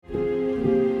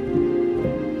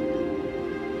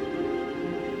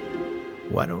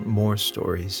Why don't more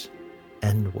stories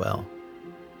end well?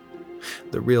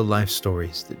 The real-life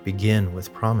stories that begin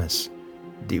with promise,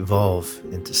 devolve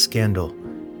into scandal,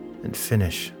 and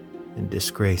finish in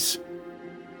disgrace.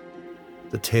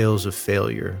 The tales of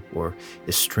failure or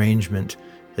estrangement,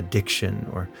 addiction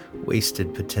or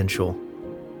wasted potential.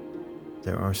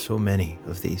 There are so many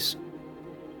of these.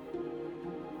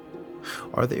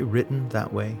 Are they written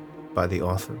that way by the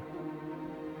author?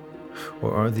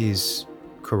 Or are these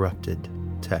corrupted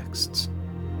texts?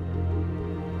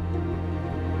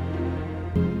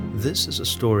 This is a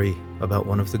story about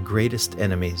one of the greatest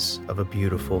enemies of a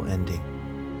beautiful ending: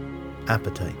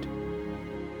 appetite.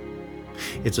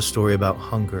 It's a story about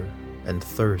hunger and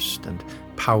thirst and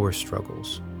power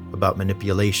struggles, about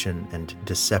manipulation and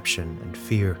deception and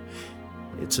fear.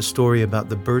 It's a story about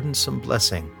the burdensome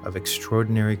blessing of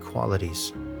extraordinary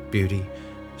qualities, beauty,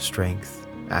 strength,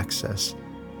 access,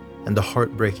 and the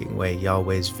heartbreaking way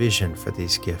Yahweh's vision for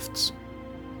these gifts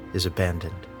is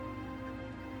abandoned.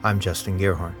 I'm Justin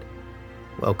Gerhardt.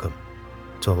 Welcome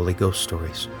to Holy Ghost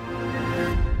Stories.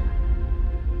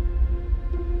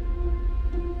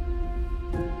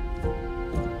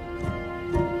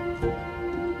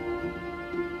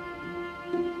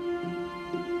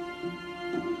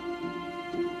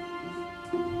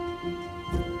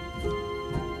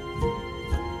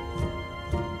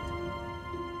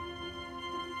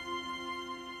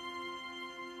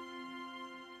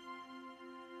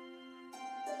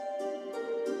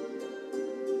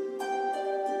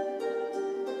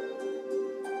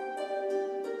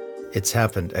 It's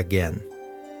happened again.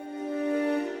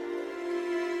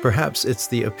 Perhaps it's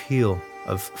the appeal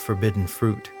of forbidden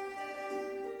fruit.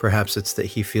 Perhaps it's that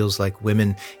he feels like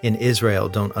women in Israel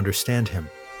don't understand him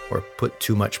or put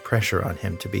too much pressure on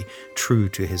him to be true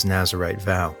to his Nazirite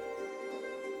vow.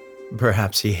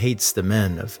 Perhaps he hates the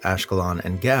men of Ashkelon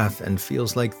and Gath and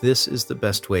feels like this is the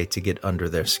best way to get under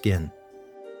their skin.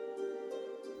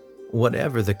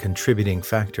 Whatever the contributing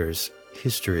factors,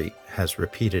 history has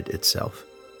repeated itself.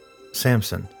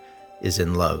 Samson is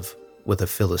in love with a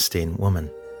Philistine woman.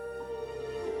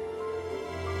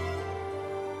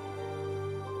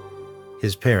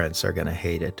 His parents are going to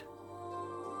hate it.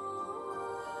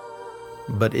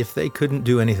 But if they couldn't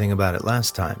do anything about it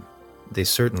last time, they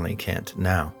certainly can't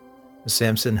now.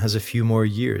 Samson has a few more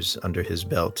years under his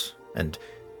belt and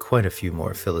quite a few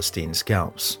more Philistine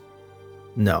scalps.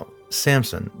 No,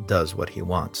 Samson does what he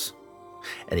wants,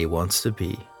 and he wants to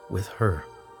be with her.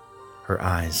 Her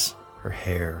eyes, her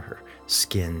hair, her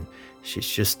skin, she's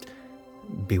just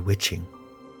bewitching.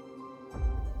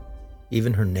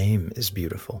 Even her name is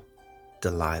beautiful,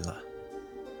 Delilah.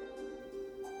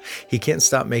 He can't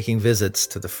stop making visits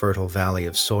to the fertile valley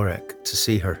of Sorek to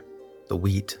see her. The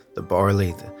wheat, the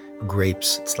barley, the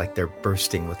grapes, it's like they're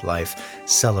bursting with life,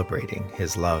 celebrating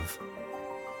his love.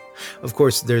 Of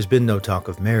course, there's been no talk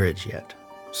of marriage yet,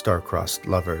 star-crossed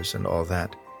lovers and all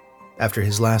that. After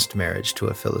his last marriage to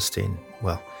a Philistine,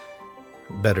 well,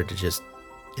 better to just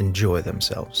enjoy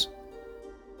themselves.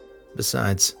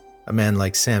 Besides, a man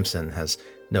like Samson has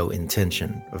no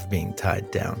intention of being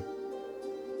tied down.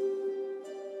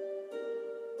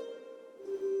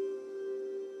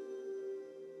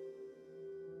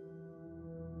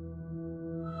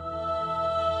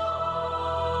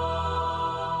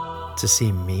 To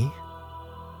see me?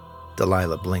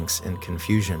 Delilah blinks in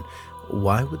confusion.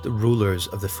 Why would the rulers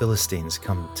of the Philistines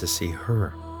come to see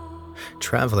her?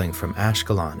 Traveling from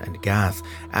Ashkelon and Gath,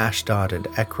 Ashdod and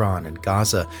Ekron and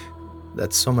Gaza,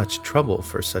 that's so much trouble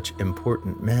for such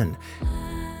important men.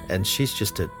 And she's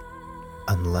just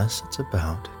unless it's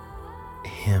about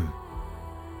him.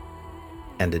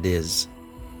 And it is.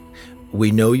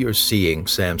 We know you're seeing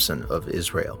Samson of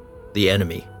Israel, the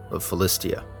enemy of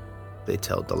Philistia, they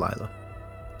tell Delilah.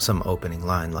 Some opening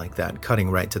line like that,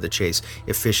 cutting right to the chase,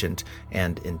 efficient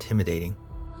and intimidating.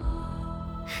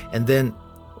 And then,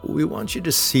 we want you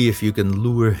to see if you can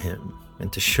lure him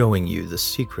into showing you the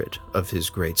secret of his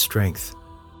great strength.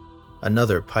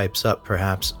 Another pipes up,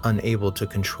 perhaps unable to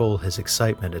control his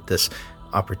excitement at this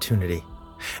opportunity,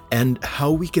 and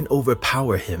how we can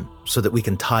overpower him so that we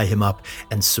can tie him up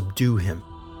and subdue him.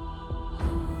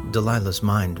 Delilah's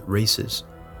mind races.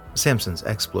 Samson's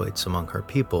exploits among her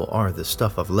people are the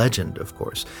stuff of legend, of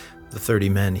course. The 30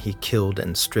 men he killed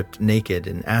and stripped naked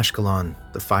in Ashkelon,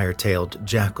 the fire-tailed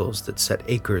jackals that set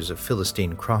acres of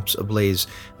Philistine crops ablaze,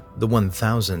 the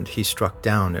 1,000 he struck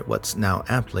down at what's now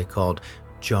aptly called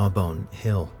Jawbone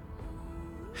Hill.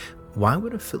 Why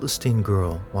would a Philistine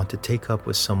girl want to take up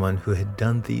with someone who had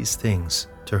done these things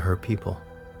to her people?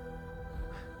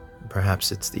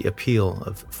 Perhaps it's the appeal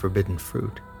of forbidden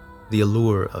fruit, the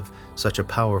allure of such a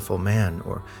powerful man,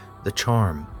 or the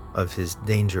charm of his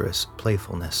dangerous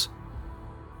playfulness.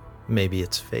 Maybe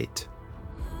it's fate.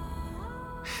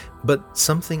 But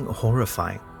something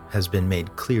horrifying has been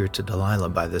made clear to Delilah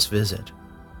by this visit.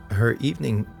 Her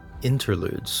evening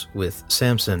interludes with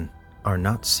Samson are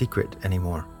not secret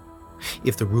anymore.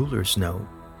 If the rulers know,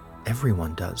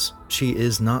 everyone does. She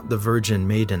is not the virgin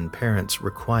maiden parents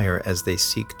require as they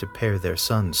seek to pair their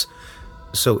sons.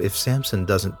 So if Samson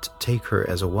doesn't take her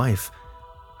as a wife,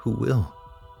 who will?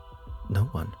 No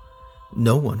one.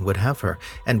 No one would have her,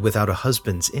 and without a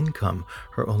husband's income,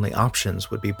 her only options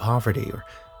would be poverty or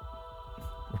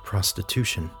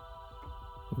prostitution.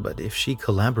 But if she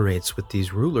collaborates with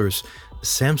these rulers,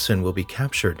 Samson will be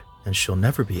captured, and she'll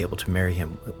never be able to marry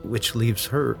him, which leaves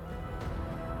her.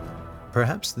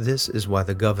 Perhaps this is why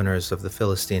the governors of the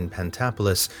Philistine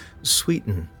Pentapolis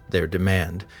sweeten their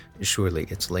demand, surely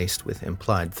it's laced with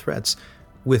implied threats,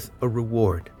 with a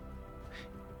reward.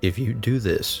 If you do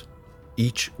this,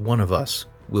 each one of us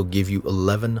will give you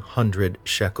 1,100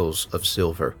 shekels of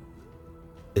silver.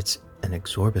 It's an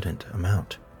exorbitant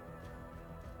amount.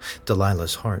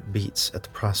 Delilah's heart beats at the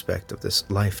prospect of this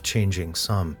life-changing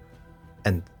sum,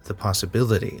 and the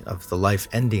possibility of the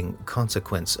life-ending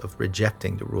consequence of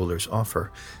rejecting the ruler's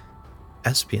offer.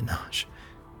 Espionage,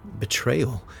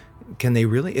 betrayal. Can they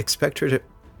really expect her to?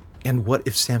 And what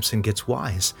if Samson gets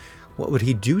wise? What would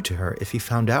he do to her if he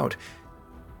found out?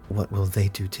 What will they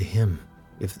do to him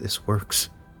if this works?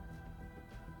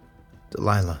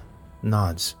 Delilah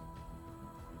nods.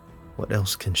 What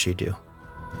else can she do?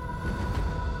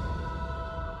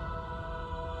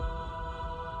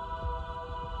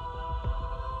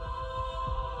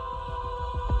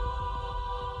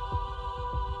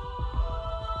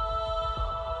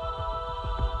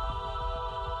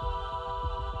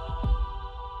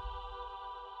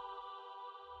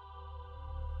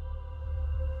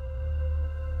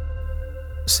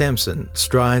 Samson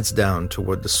strides down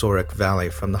toward the Sorek Valley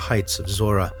from the heights of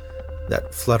Zorah,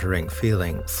 that fluttering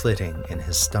feeling flitting in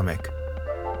his stomach.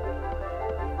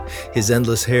 His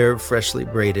endless hair freshly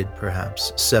braided,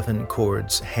 perhaps 7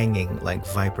 cords hanging like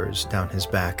vipers down his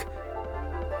back.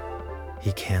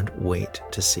 He can't wait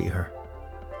to see her.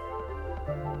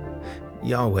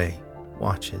 Yahweh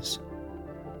watches,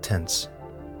 tense,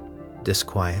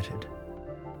 disquieted.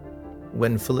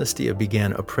 When Philistia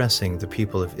began oppressing the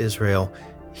people of Israel,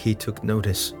 he took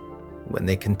notice. When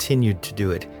they continued to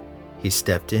do it, he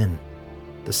stepped in.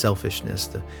 The selfishness,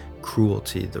 the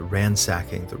cruelty, the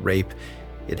ransacking, the rape,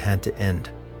 it had to end.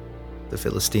 The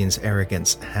Philistines'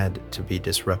 arrogance had to be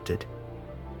disrupted.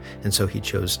 And so he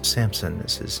chose Samson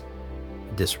as his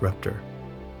disruptor.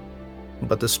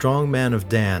 But the strong man of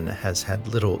Dan has had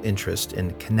little interest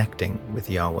in connecting with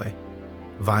Yahweh.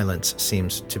 Violence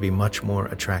seems to be much more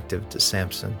attractive to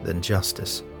Samson than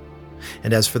justice.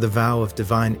 And as for the vow of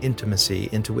divine intimacy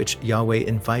into which Yahweh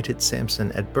invited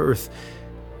Samson at birth,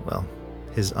 well,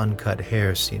 his uncut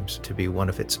hair seems to be one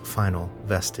of its final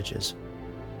vestiges.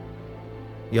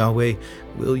 Yahweh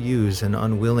will use an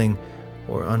unwilling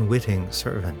or unwitting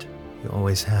servant. He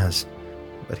always has,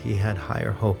 but he had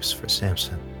higher hopes for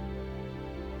Samson.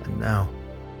 And now,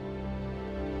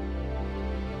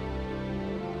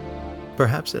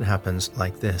 perhaps it happens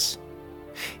like this.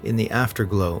 In the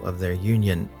afterglow of their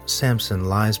union, Samson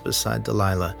lies beside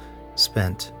Delilah,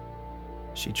 spent.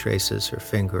 She traces her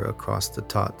finger across the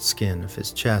taut skin of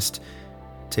his chest,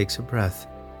 takes a breath,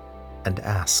 and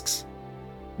asks.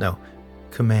 No,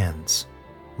 commands.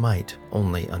 Might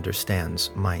only understands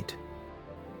might.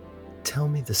 Tell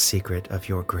me the secret of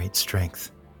your great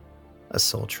strength. A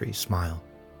sultry smile.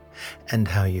 And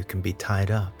how you can be tied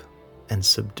up and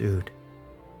subdued.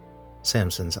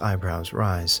 Samson's eyebrows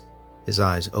rise, his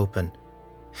eyes open.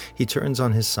 He turns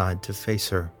on his side to face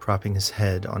her, propping his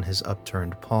head on his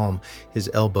upturned palm, his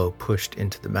elbow pushed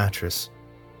into the mattress.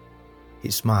 He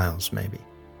smiles, maybe.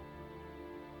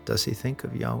 Does he think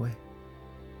of Yahweh?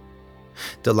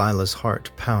 Delilah's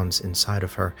heart pounds inside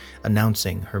of her,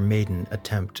 announcing her maiden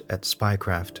attempt at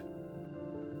spycraft.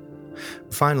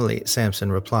 Finally,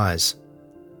 Samson replies,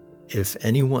 "If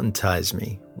anyone ties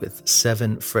me with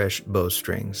 7 fresh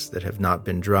bowstrings that have not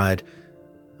been dried,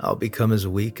 I'll become as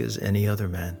weak as any other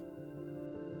man."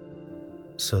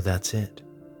 So that's it.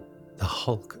 The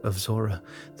Hulk of Zorah,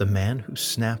 the man who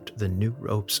snapped the new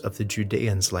ropes of the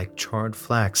Judeans like charred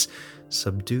flax,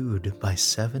 subdued by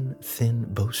 7 thin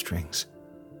bowstrings.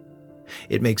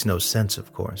 It makes no sense,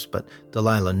 of course, but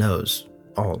Delilah knows,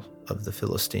 all of the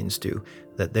Philistines do,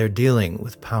 that they're dealing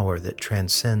with power that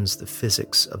transcends the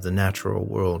physics of the natural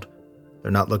world.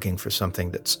 They're not looking for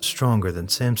something that's stronger than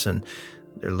Samson.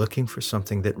 They're looking for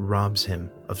something that robs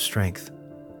him of strength,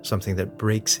 something that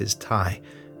breaks his tie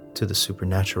to the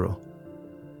supernatural.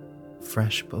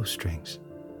 fresh bowstrings.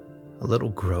 A little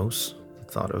gross, the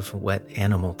thought of wet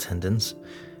animal tendons.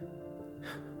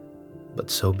 But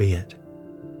so be it.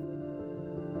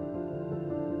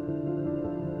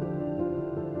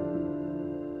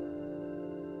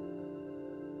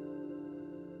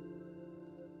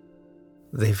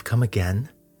 They've come again?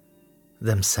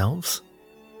 Themselves?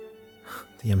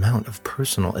 The amount of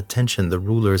personal attention the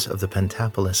rulers of the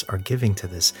Pentapolis are giving to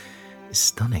this is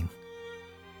stunning.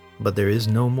 But there is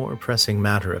no more pressing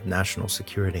matter of national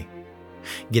security.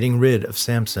 Getting rid of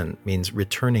Samson means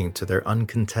returning to their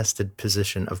uncontested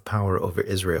position of power over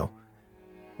Israel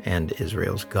and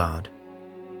Israel's God.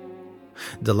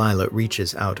 Delilah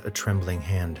reaches out a trembling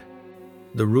hand.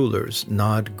 The rulers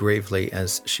nod gravely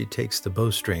as she takes the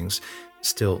bowstrings,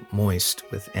 still moist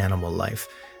with animal life,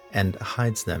 and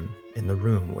hides them in the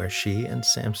room where she and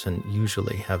Samson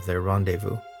usually have their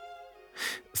rendezvous.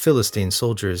 Philistine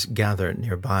soldiers gather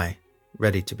nearby,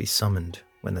 ready to be summoned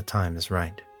when the time is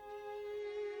right.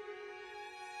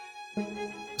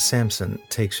 Samson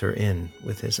takes her in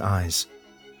with his eyes.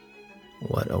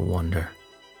 What a wonder.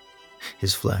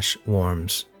 His flesh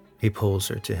warms. He pulls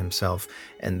her to himself,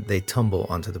 and they tumble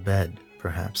onto the bed,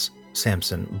 perhaps,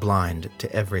 Samson blind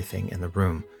to everything in the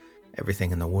room,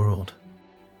 everything in the world,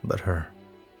 but her.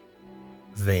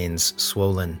 Veins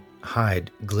swollen,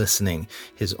 hide glistening,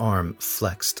 his arm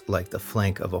flexed like the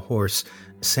flank of a horse,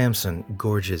 Samson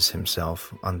gorges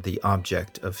himself on the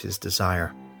object of his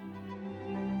desire.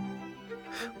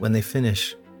 When they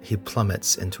finish, he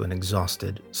plummets into an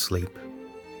exhausted sleep.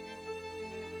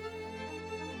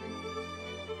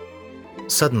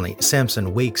 Suddenly,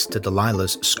 Samson wakes to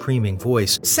Delilah's screaming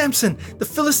voice. "Samson, the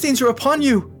Philistines are upon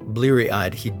you!"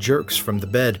 Bleary-eyed, he jerks from the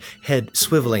bed, head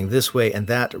swiveling this way and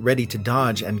that, ready to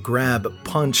dodge and grab,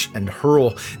 punch and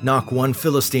hurl, knock one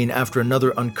Philistine after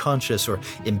another unconscious, or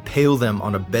impale them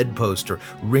on a bedpost, or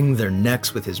wring their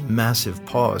necks with his massive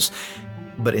paws.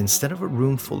 But instead of a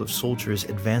room full of soldiers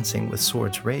advancing with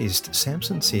swords raised,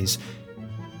 Samson sees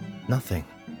nothing.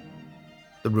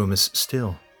 The room is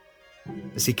still.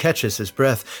 As he catches his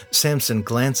breath, Samson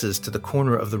glances to the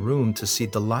corner of the room to see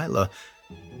Delilah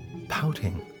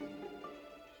pouting.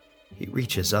 He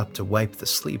reaches up to wipe the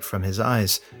sleep from his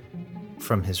eyes.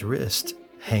 From his wrist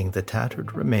hang the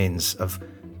tattered remains of...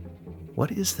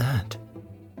 what is that?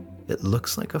 It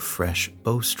looks like a fresh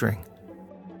bowstring.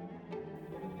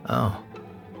 Oh,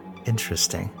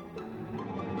 interesting.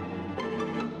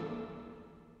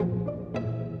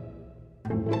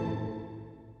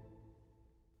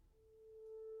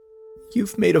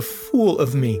 "You've made a fool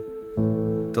of me."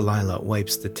 Delilah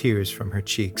wipes the tears from her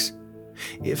cheeks.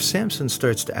 If Samson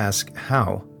starts to ask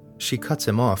how, she cuts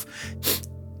him off.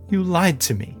 "You lied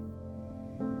to me."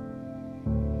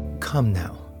 "Come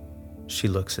now." She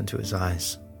looks into his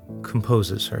eyes,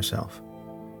 composes herself.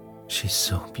 She's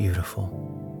so beautiful.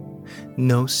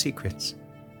 "No secrets.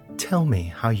 Tell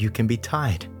me how you can be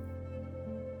tied."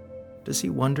 Does he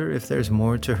wonder if there's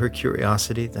more to her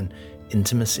curiosity than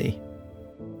intimacy?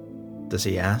 Does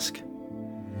he ask?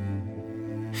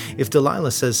 If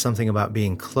Delilah says something about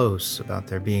being close, about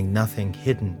there being nothing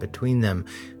hidden between them,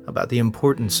 about the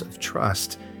importance of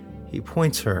trust, he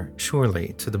points her,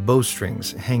 surely, to the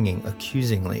bowstrings hanging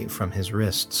accusingly from his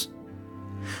wrists.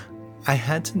 "I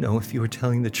had to know if you were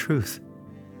telling the truth,"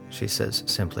 she says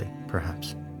simply,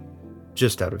 perhaps.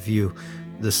 Just out of view,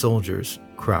 the soldiers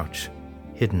crouch,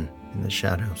 hidden in the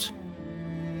shadows.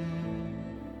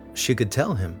 She could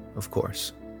tell him, of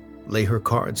course. Lay her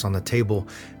cards on the table,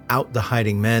 out the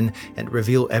hiding men, and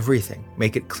reveal everything.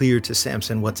 Make it clear to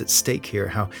Samson what's at stake here,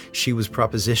 how she was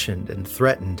propositioned and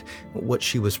threatened, what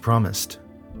she was promised.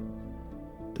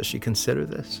 Does she consider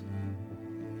this?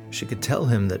 She could tell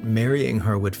him that marrying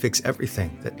her would fix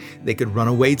everything, that they could run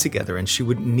away together and she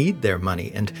wouldn't need their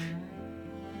money,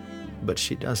 but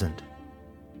she doesn't.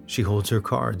 She holds her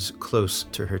cards close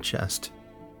to her chest.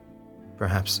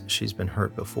 Perhaps she's been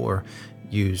hurt before,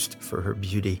 used for her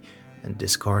beauty, and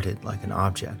discarded like an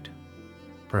object.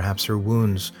 Perhaps her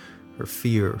wounds, her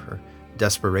fear, her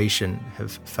desperation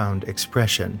have found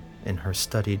expression in her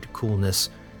studied coolness,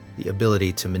 the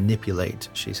ability to manipulate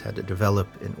she's had to develop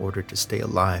in order to stay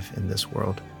alive in this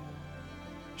world.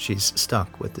 She's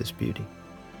stuck with this beauty.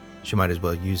 She might as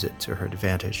well use it to her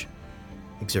advantage,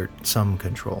 exert some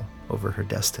control over her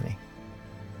destiny.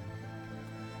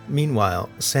 Meanwhile,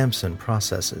 Samson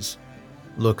processes,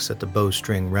 looks at the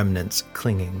bowstring remnants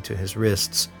clinging to his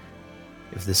wrists.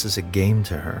 If this is a game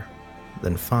to her,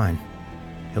 then fine,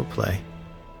 he'll play.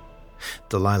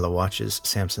 Delilah watches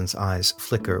Samson's eyes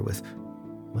flicker with,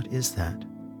 what is that?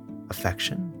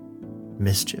 Affection?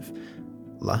 Mischief?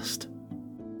 Lust?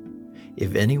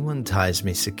 If anyone ties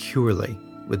me securely,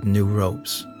 with new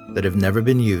ropes that have never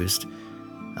been used,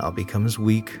 I'll become as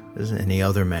weak as any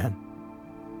other man.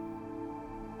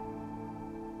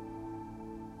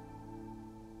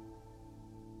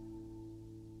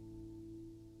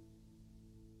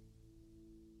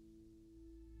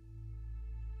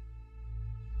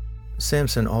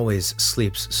 Samson always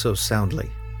sleeps so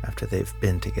soundly after they've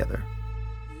been together.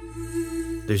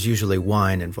 There's usually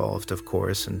wine involved, of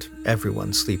course, and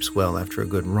everyone sleeps well after a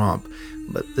good romp,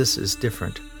 but this is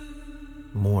different.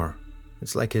 More.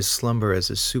 It's like his slumber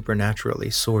is as supernaturally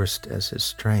sourced as his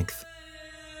strength.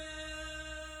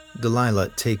 Delilah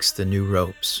takes the new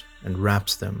ropes and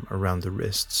wraps them around the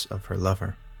wrists of her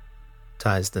lover,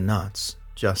 ties the knots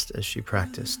just as she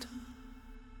practiced.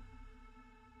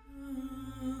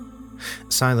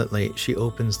 Silently, she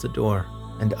opens the door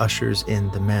and ushers in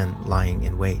the men lying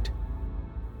in wait.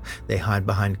 They hide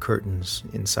behind curtains,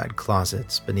 inside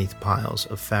closets, beneath piles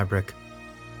of fabric.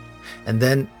 And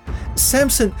then,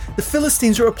 "Samson, the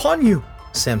Philistines are upon you!"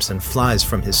 Samson flies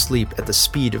from his sleep at the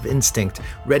speed of instinct,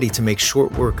 ready to make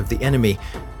short work of the enemy.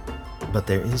 But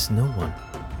there is no one.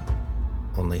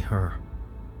 Only her.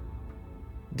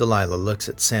 Delilah looks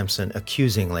at Samson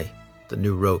accusingly, the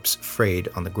new ropes frayed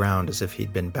on the ground as if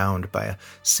he'd been bound by a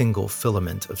single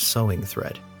filament of sewing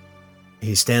thread.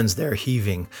 He stands there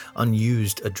heaving,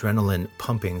 unused adrenaline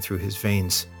pumping through his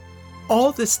veins.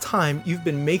 "All this time you've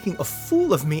been making a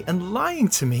fool of me and lying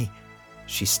to me."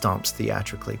 She stomps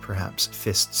theatrically, perhaps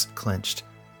fists clenched.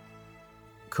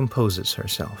 Composes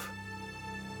herself.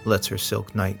 Lets her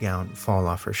silk nightgown fall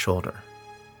off her shoulder.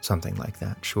 Something like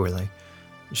that, surely.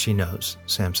 She knows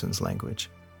Samson's language.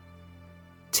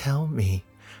 "Tell me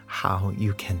how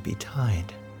you can be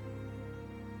tied."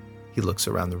 He looks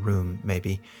around the room,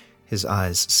 maybe, his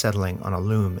eyes settling on a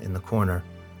loom in the corner.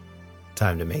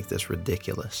 Time to make this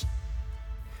ridiculous.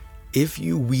 "If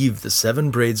you weave the 7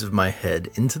 braids of my head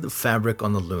into the fabric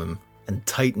on the loom and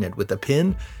tighten it with a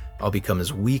pin, I'll become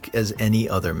as weak as any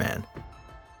other man."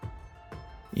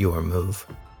 Your move.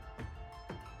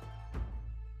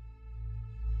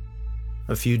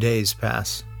 A few days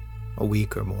pass, a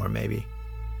week or more maybe.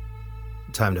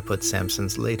 Time to put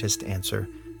Samson's latest answer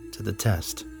to the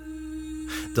test.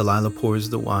 Delilah pours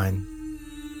the wine,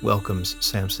 welcomes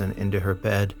Samson into her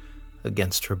bed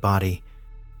against her body,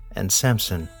 and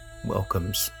Samson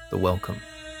welcomes the welcome.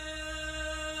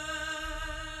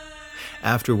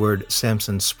 Afterward,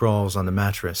 Samson sprawls on the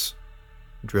mattress,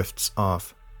 drifts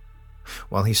off.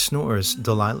 While he snores,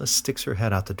 Delilah sticks her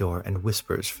head out the door and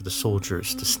whispers for the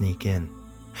soldiers to sneak in.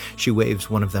 She waves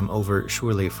one of them over,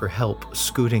 surely for help,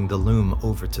 scooting the loom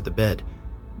over to the bed.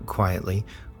 Quietly,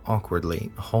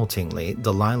 awkwardly, haltingly,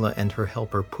 Delilah and her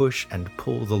helper push and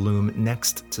pull the loom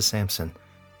next to Samson.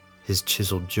 His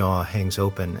chiseled jaw hangs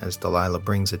open as Delilah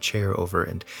brings a chair over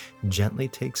and gently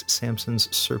takes Samson's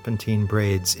serpentine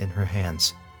braids in her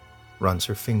hands. Runs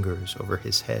her fingers over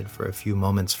his head for a few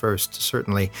moments first,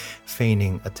 certainly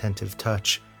feigning attentive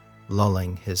touch,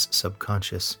 lulling his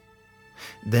subconscious.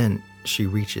 Then she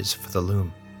reaches for the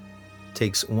loom,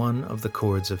 takes one of the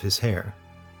cords of his hair.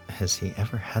 Has he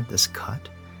ever had this cut?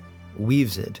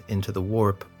 Weaves it into the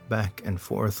warp, back and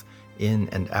forth, in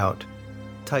and out,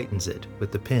 tightens it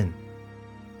with the pin,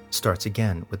 starts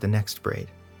again with the next braid.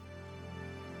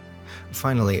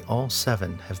 Finally, all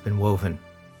 7 have been woven.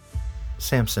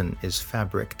 Samson is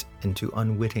fabricked into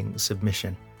unwitting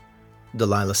submission.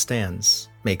 Delilah stands,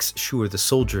 makes sure the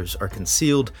soldiers are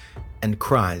concealed, and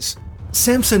cries,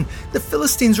 "Samson, the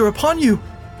Philistines are upon you!"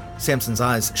 Samson's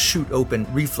eyes shoot open,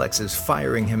 reflexes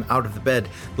firing him out of the bed.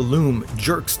 The loom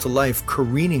jerks to life,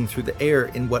 careening through the air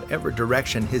in whatever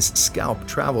direction his scalp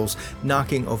travels,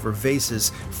 knocking over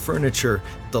vases, furniture,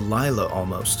 Delilah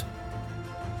almost.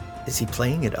 Is he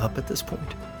playing it up at this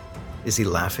point? Is he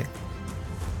laughing?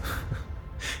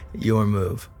 Your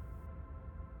move.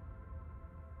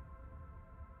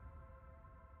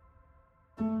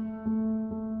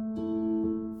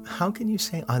 How can you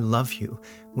say I love you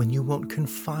when you won't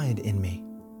confide in me?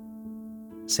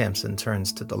 Samson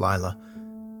turns to Delilah.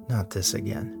 Not this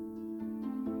again.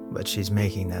 But she's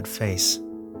making that face.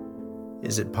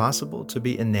 Is it possible to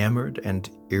be enamored and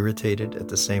irritated at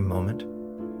the same moment?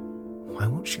 Why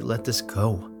won't she let this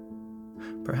go?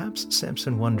 Perhaps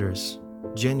Samson wonders,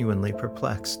 genuinely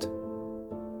perplexed.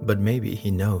 But maybe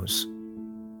he knows,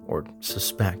 or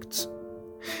suspects.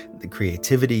 The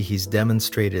creativity he's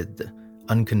demonstrated, the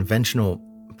unconventional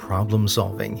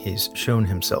problem-solving he's shown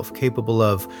himself capable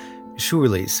of,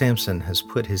 surely Samson has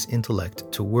put his intellect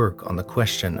to work on the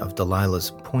question of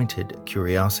Delilah's pointed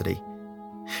curiosity.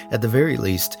 At the very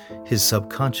least, his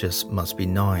subconscious must be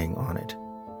gnawing on it.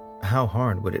 How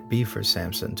hard would it be for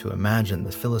Samson to imagine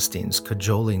the Philistines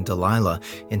cajoling Delilah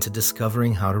into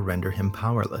discovering how to render him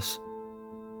powerless?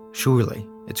 Surely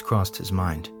it's crossed his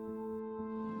mind.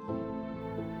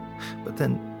 But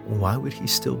then, why would he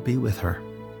still be with her?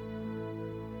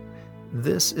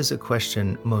 This is a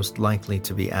question most likely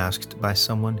to be asked by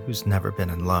someone who's never been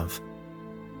in love.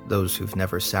 Those who've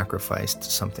never sacrificed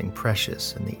something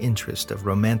precious in the interest of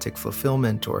romantic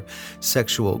fulfillment or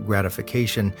sexual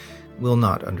gratification will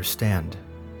not understand.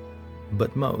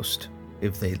 But most,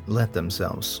 if they let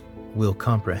themselves, will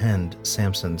comprehend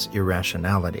Samson's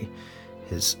irrationality,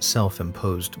 his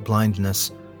self-imposed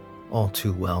blindness, all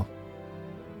too well.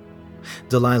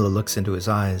 Delilah looks into his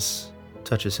eyes,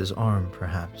 touches his arm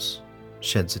perhaps,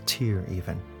 sheds a tear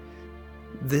even.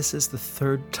 This is the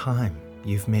third time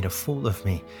you've made a fool of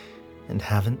me and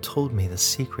haven't told me the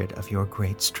secret of your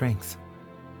great strength.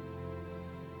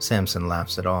 Samson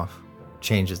laughs it off,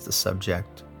 changes the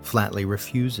subject, flatly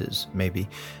refuses, maybe.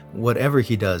 Whatever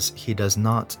he does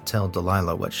not tell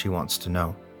Delilah what she wants to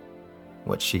know,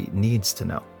 what she needs to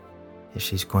know, if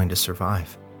she's going to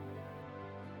survive.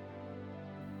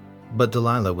 But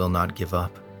Delilah will not give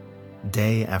up.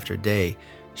 Day after day,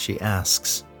 she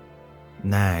asks,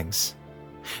 nags,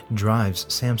 drives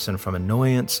Samson from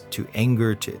annoyance to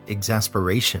anger to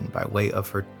exasperation by way of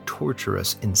her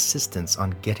torturous insistence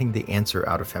on getting the answer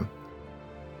out of him.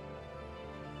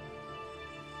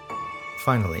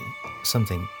 Finally,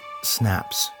 something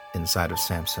snaps inside of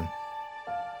Samson.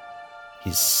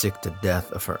 He's sick to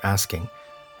death of her asking,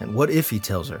 and what if he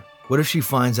tells her? What if she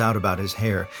finds out about his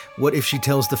hair? What if she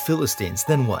tells the Philistines?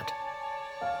 Then what?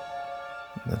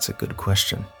 That's a good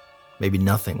question. Maybe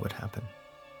nothing would happen.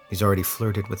 He's already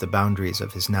flirted with the boundaries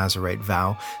of his Nazirite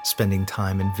vow, spending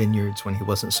time in vineyards when he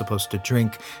wasn't supposed to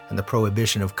drink, and the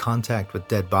prohibition of contact with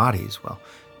dead bodies. Well,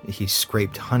 he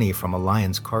scraped honey from a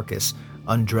lion's carcass,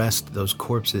 undressed those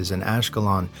corpses in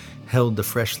Ashkelon, held the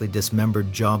freshly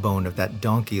dismembered jawbone of that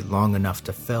donkey long enough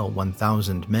to fell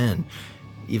 1,000 men,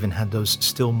 even had those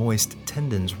still moist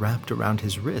tendons wrapped around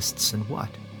his wrists, and what?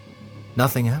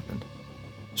 Nothing happened.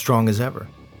 Strong as ever.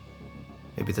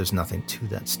 Maybe there's nothing to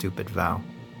that stupid vow.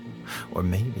 Or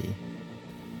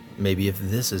maybe if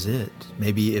this is it,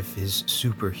 maybe if his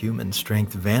superhuman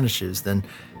strength vanishes, then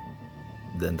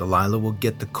Delilah will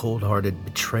get the cold-hearted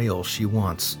betrayal she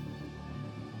wants.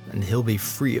 And he'll be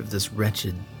free of this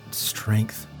wretched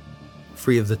strength,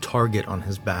 free of the target on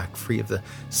his back, free of the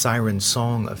siren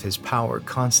song of his power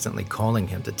constantly calling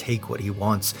him to take what he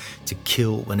wants, to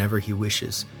kill whenever he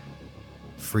wishes,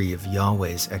 free of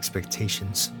Yahweh's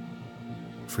expectations,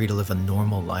 free to live a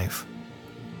normal life,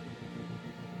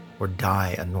 or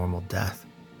die a normal death.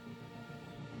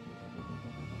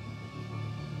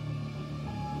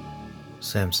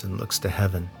 Samson looks to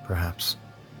heaven, perhaps.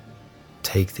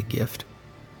 Take the gift.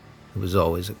 It was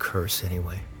always a curse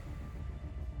anyway.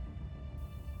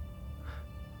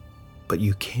 But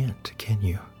you can't, can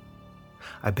you?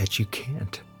 I bet you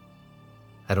can't.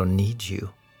 I don't need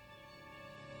you.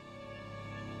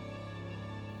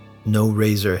 No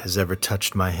razor has ever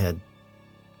touched my head.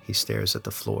 He stares at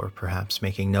the floor, perhaps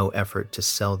making no effort to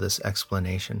sell this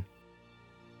explanation.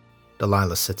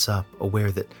 Delilah sits up,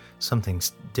 aware that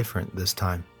something's different this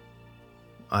time.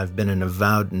 I've been an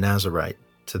avowed Nazirite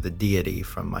to the deity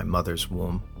from my mother's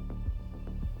womb.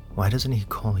 Why doesn't he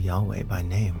call Yahweh by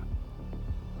name?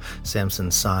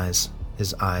 Samson sighs,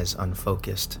 his eyes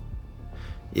unfocused.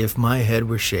 If my head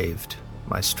were shaved,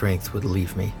 my strength would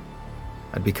leave me.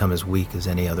 I'd become as weak as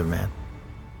any other man.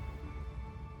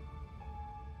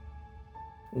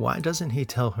 Why doesn't he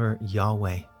tell her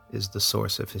Yahweh is the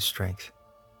source of his strength?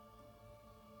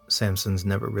 Samson's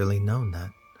never really known that,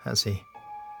 has he?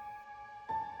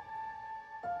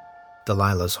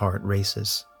 Delilah's heart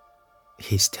races.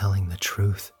 He's telling the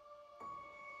truth.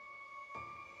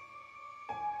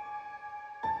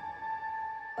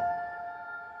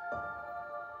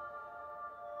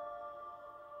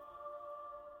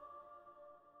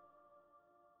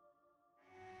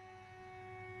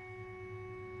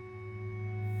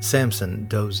 Samson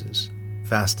dozes,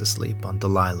 fast asleep on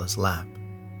Delilah's lap.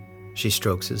 She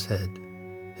strokes his head,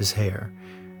 his hair,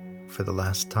 for the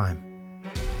last time.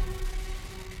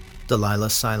 Delilah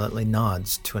silently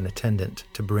nods to an attendant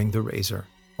to bring the razor,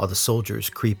 while the soldiers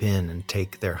creep in and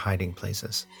take their hiding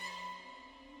places.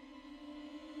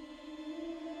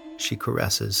 She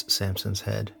caresses Samson's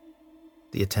head.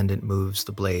 The attendant moves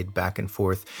the blade back and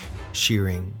forth,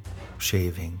 shearing,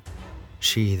 shaving,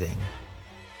 sheathing.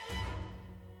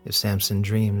 If Samson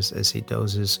dreams as he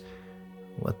dozes,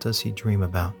 what does he dream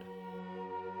about?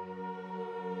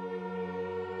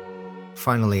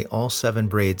 Finally, all 7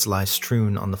 braids lie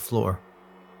strewn on the floor,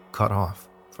 cut off,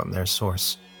 from their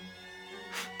source.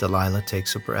 Delilah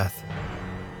takes a breath.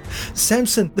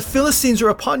 "Samson, the Philistines are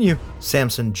upon you!"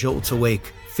 Samson jolts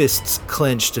awake, fists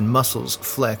clenched and muscles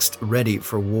flexed, ready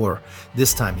for war.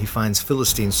 This time he finds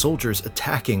Philistine soldiers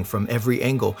attacking from every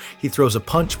angle. He throws a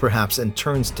punch perhaps and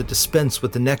turns to dispense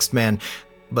with the next man,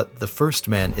 but the first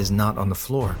man is not on the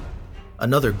floor.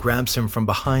 Another grabs him from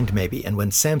behind maybe, and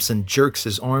when Samson jerks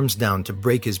his arms down to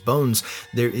break his bones,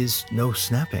 there is no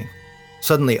snapping.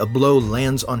 Suddenly a blow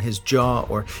lands on his jaw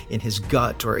or in his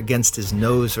gut or against his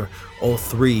nose or all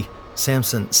three.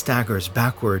 Samson staggers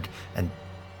backward and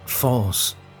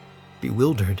falls,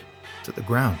 bewildered, to the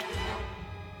ground.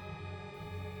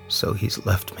 So he's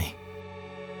left me.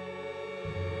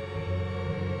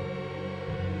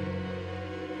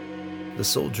 The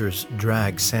soldiers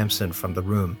drag Samson from the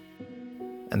room,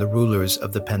 and the rulers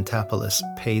of the Pentapolis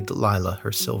pay Delilah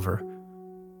her silver,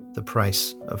 the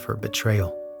price of her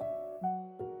betrayal.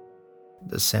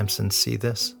 Does Samson see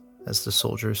this as the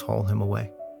soldiers haul him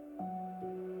away?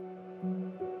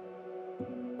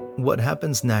 What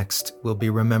happens next will be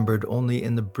remembered only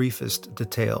in the briefest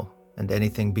detail, and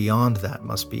anything beyond that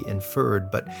must be inferred,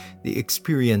 but the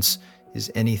experience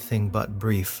is anything but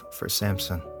brief for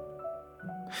Samson.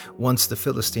 Once the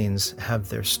Philistines have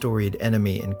their storied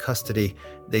enemy in custody,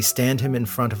 they stand him in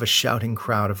front of a shouting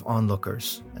crowd of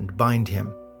onlookers and bind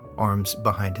him, arms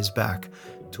behind his back,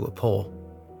 to a pole.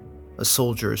 A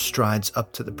soldier strides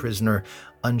up to the prisoner,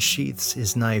 unsheaths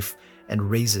his knife,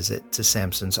 and raises it to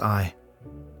Samson's eye.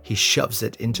 He shoves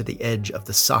it into the edge of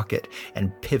the socket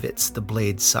and pivots the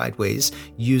blade sideways,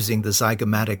 using the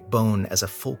zygomatic bone as a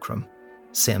fulcrum.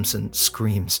 Samson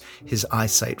screams, his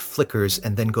eyesight flickers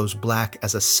and then goes black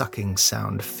as a sucking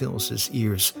sound fills his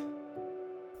ears.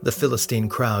 The Philistine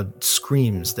crowd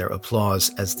screams their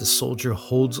applause as the soldier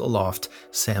holds aloft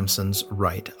Samson's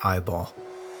right eyeball.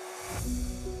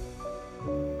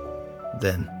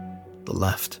 Then the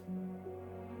left.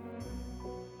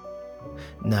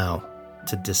 Now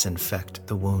to disinfect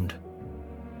the wound.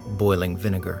 Boiling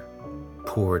vinegar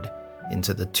poured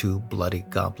into the two bloody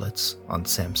goblets on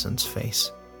Samson's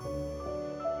face.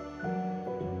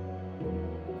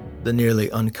 The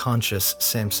nearly unconscious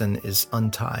Samson is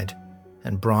untied,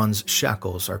 and bronze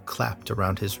shackles are clapped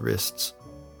around his wrists.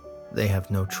 They have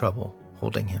no trouble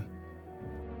holding him.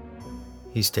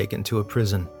 He's taken to a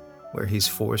prison where he's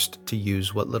forced to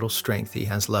use what little strength he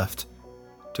has left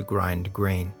to grind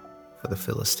grain for the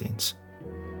Philistines.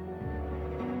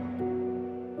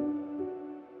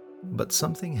 But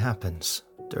something happens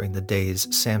during the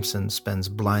days Samson spends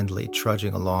blindly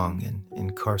trudging along in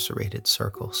incarcerated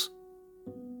circles.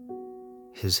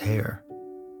 His hair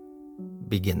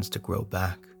begins to grow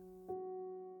back.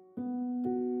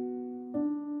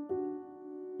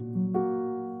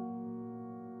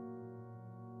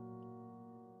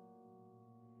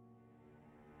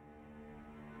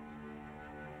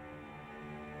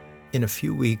 In a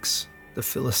few weeks, the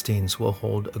Philistines will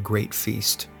hold a great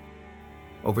feast.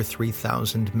 Over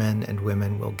 3,000 men and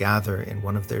women will gather in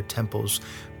one of their temples,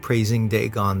 praising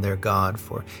Dagon, their god,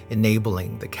 for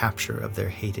enabling the capture of their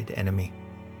hated enemy,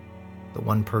 the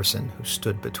one person who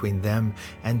stood between them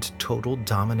and total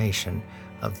domination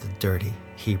of the dirty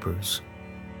Hebrews.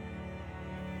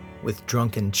 With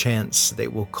drunken chants, they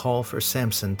will call for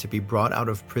Samson to be brought out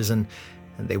of prison,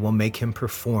 and they will make him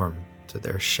perform to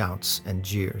their shouts and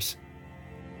jeers.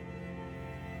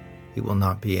 He will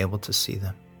not be able to see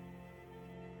them.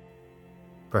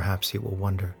 Perhaps he will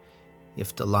wonder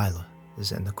if Delilah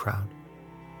is in the crowd.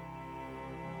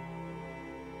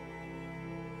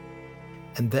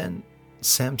 And then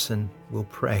Samson will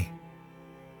pray.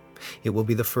 It will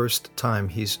be the first time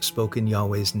he's spoken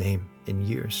Yahweh's name in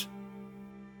years.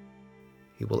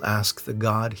 He will ask the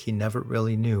God he never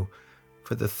really knew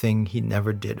for the thing he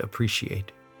never did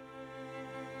appreciate.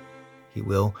 He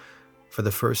will, for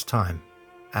the first time,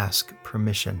 ask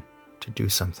permission to do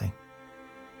something.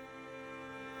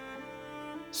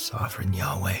 Sovereign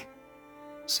Yahweh,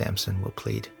 Samson will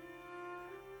plead,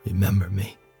 remember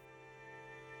me.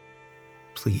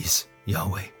 Please,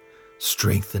 Yahweh,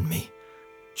 strengthen me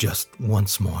just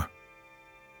once more.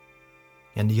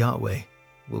 And Yahweh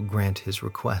will grant his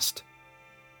request.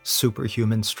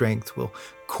 Superhuman strength will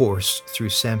course through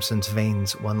Samson's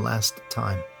veins one last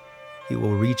time. He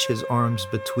will reach his arms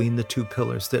between the two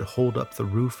pillars that hold up the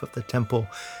roof of the temple,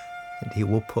 and he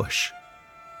will push.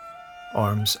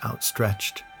 Arms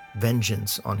outstretched,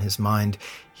 vengeance on his mind,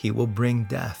 he will bring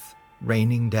death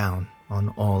raining down on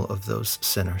all of those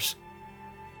sinners.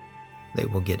 They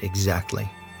will get exactly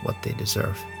what they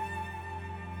deserve.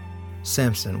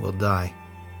 Samson will die,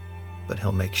 but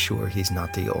he'll make sure he's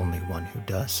not the only one who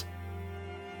does.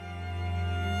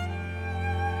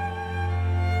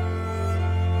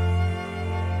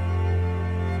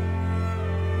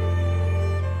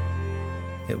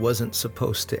 It wasn't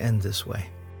supposed to end this way.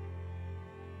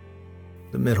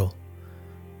 The middle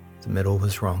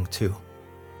was wrong too.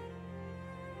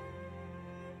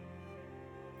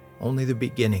 Only the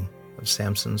beginning of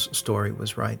Samson's story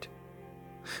was right.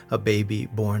 A baby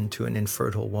born to an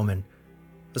infertile woman,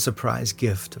 a surprise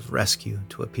gift of rescue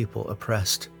to a people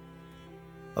oppressed.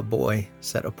 A boy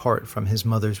set apart from his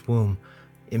mother's womb,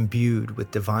 imbued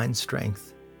with divine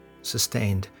strength,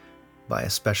 sustained by a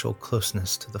special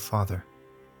closeness to the Father.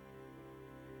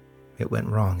 It went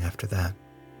wrong after that.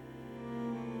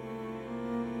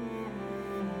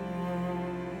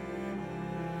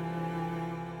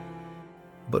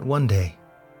 But one day,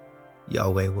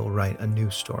 Yahweh will write a new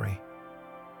story.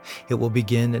 It will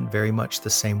begin in very much the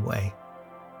same way,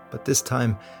 but this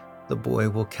time the boy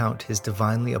will count his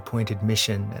divinely appointed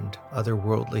mission and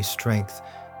otherworldly strength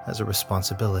as a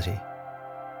responsibility,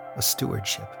 a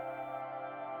stewardship.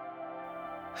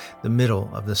 The middle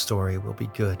of the story will be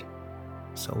good,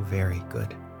 so very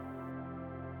good.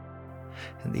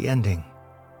 And the ending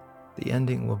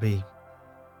will be,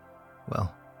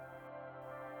 well,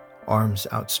 arms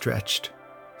outstretched,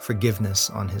 forgiveness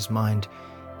on his mind.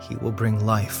 He will bring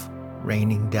life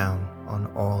raining down on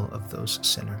all of those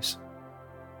sinners.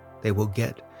 They will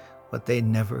get what they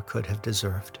never could have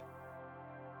deserved.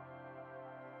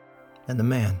 And the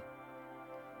man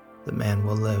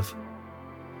will live.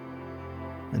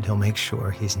 And he'll make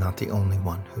sure he's not the only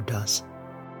one who does.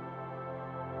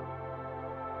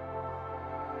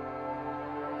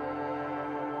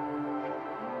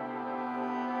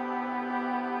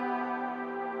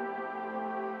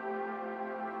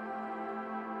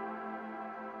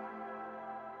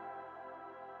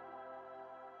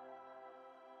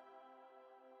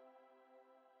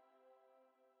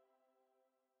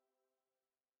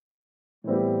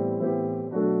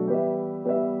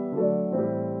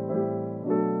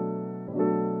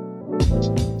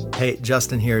 Hey,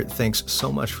 Justin here. Thanks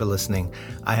so much for listening.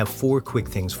 I have 4 quick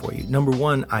things for you. Number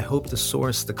 1, I hope the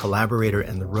source, the collaborator,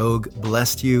 and the rogue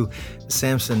blessed you.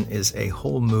 Samson is a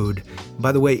whole mood.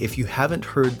 By the way, if you haven't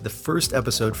heard the first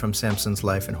episode from Samson's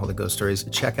life in Holy Ghost Stories,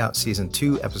 check out season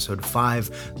 2, episode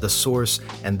 5, The Source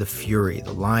and the Fury,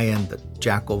 the lion, the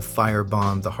jackal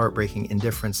firebomb, the heartbreaking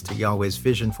indifference to Yahweh's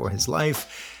vision for his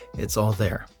life. It's all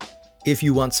there. If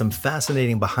you want some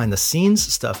fascinating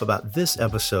behind-the-scenes stuff about this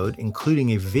episode,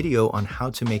 including a video on how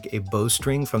to make a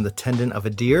bowstring from the tendon of a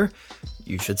deer,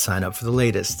 you should sign up for the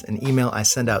latest. An email I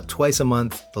send out twice a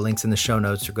month. The link's in the show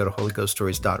notes, or go to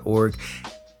holyghoststories.org.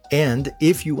 And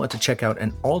if you want to check out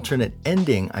an alternate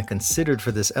ending I considered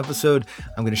for this episode,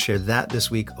 I'm going to share that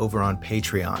this week over on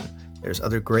Patreon. There's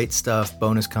other great stuff,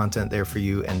 bonus content there for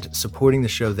you, and supporting the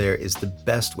show there is the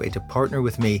best way to partner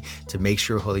with me to make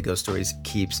sure Holy Ghost Stories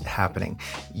keeps happening.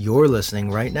 You're listening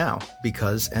right now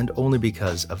because and only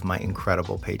because of my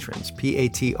incredible patrons.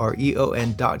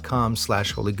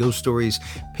 patreon.com/Holy Ghost Stories,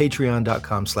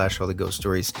 patreon.com/Holy Ghost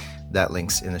Stories. That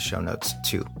link's in the show notes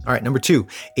too. All right, number 2,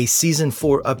 a season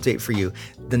 4 update for you.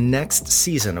 The next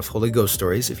season of Holy Ghost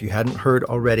Stories, if you hadn't heard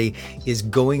already, is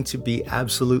going to be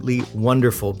absolutely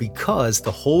wonderful because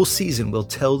the whole season will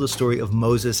tell the story of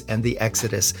Moses and the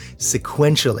Exodus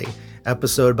sequentially,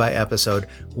 episode by episode,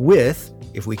 with,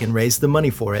 if we can raise the money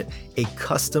for it, a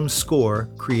custom score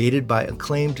created by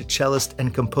acclaimed cellist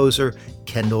and composer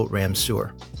Kendall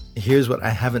Ramseur. Here's what I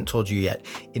haven't told you yet.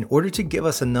 In order to give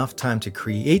us enough time to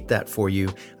create that for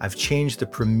you, I've changed the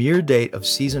premiere date of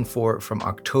season 4 from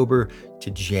October to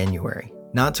January.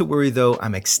 Not to worry though,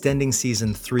 I'm extending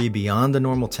season 3 beyond the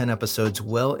normal 10 episodes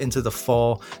well into the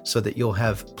fall so that you'll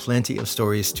have plenty of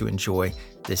stories to enjoy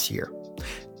this year.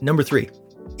 Number 3.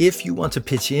 If you want to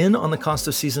pitch in on the cost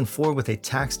of season 4 with a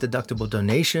tax-deductible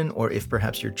donation, or if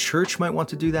perhaps your church might want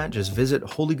to do that, just visit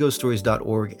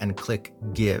holyghoststories.org and click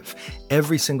Give.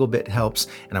 Every single bit helps,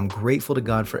 and I'm grateful to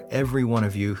God for every one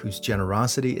of you whose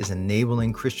generosity is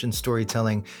enabling Christian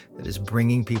storytelling that is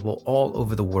bringing people all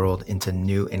over the world into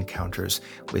new encounters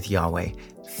with Yahweh.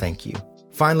 Thank you.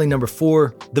 Finally, number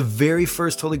 4, the very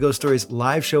first Holy Ghost Stories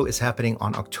live show is happening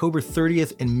on October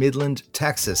 30th in Midland,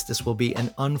 Texas. This will be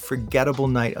an unforgettable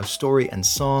night of story and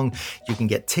song. You can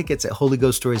get tickets at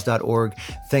holyghoststories.org.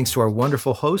 Thanks to our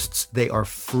wonderful hosts. They are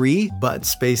free, but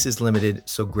space is limited,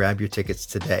 so grab your tickets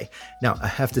today. Now, I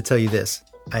have to tell you this.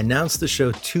 I announced the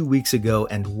show 2 weeks ago,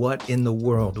 and what in the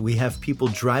world? We have people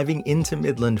driving into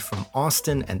Midland from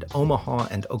Austin and Omaha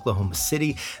and Oklahoma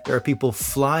City. There are people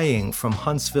flying from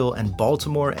Huntsville and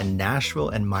Baltimore and Nashville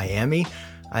and Miami.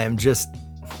 I am just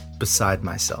beside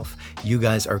myself. You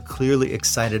guys are clearly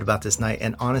excited about this night,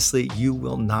 and honestly, you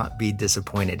will not be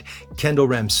disappointed. Kendall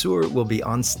Ramsour will be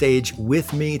on stage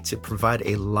with me to provide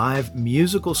a live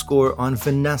musical score on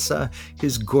Vanessa,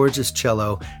 his gorgeous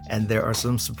cello, and there are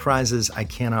some surprises I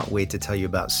cannot wait to tell you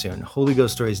about soon.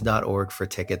 HolyGhostStories.org for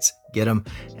tickets. Get them,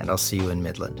 and I'll see you in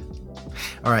Midland.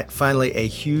 All right, finally, a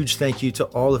huge thank you to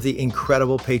all of the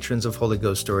incredible patrons of Holy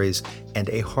Ghost Stories, and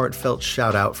a heartfelt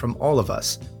shout out from all of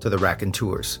us to the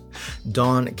Raconteurs.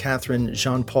 Dawn, Catherine,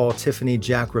 Jean-Paul, Tiffany,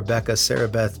 Jack, Rebecca, Sarah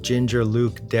Beth, Ginger,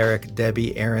 Luke, Derek,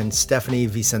 Debbie, Aaron, Stephanie,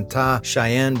 Vicenta,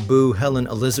 Cheyenne, Boo, Helen,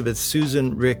 Elizabeth,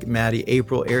 Susan, Rick, Maddie,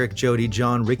 April, Eric, Jody,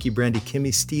 John, Ricky, Brandy,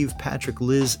 Kimmy, Steve, Patrick,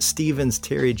 Liz, Stevens,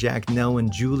 Terry, Jack, Nelwyn,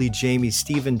 Julie, Jamie,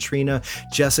 Stephen, Trina,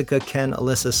 Jessica, Ken,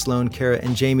 Alyssa, Sloan, Kara,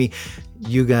 and Jamie.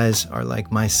 You guys are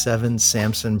like my 7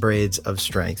 Samson braids of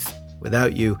strength.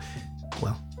 Without you,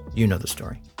 well, you know the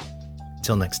story.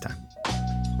 Till next time.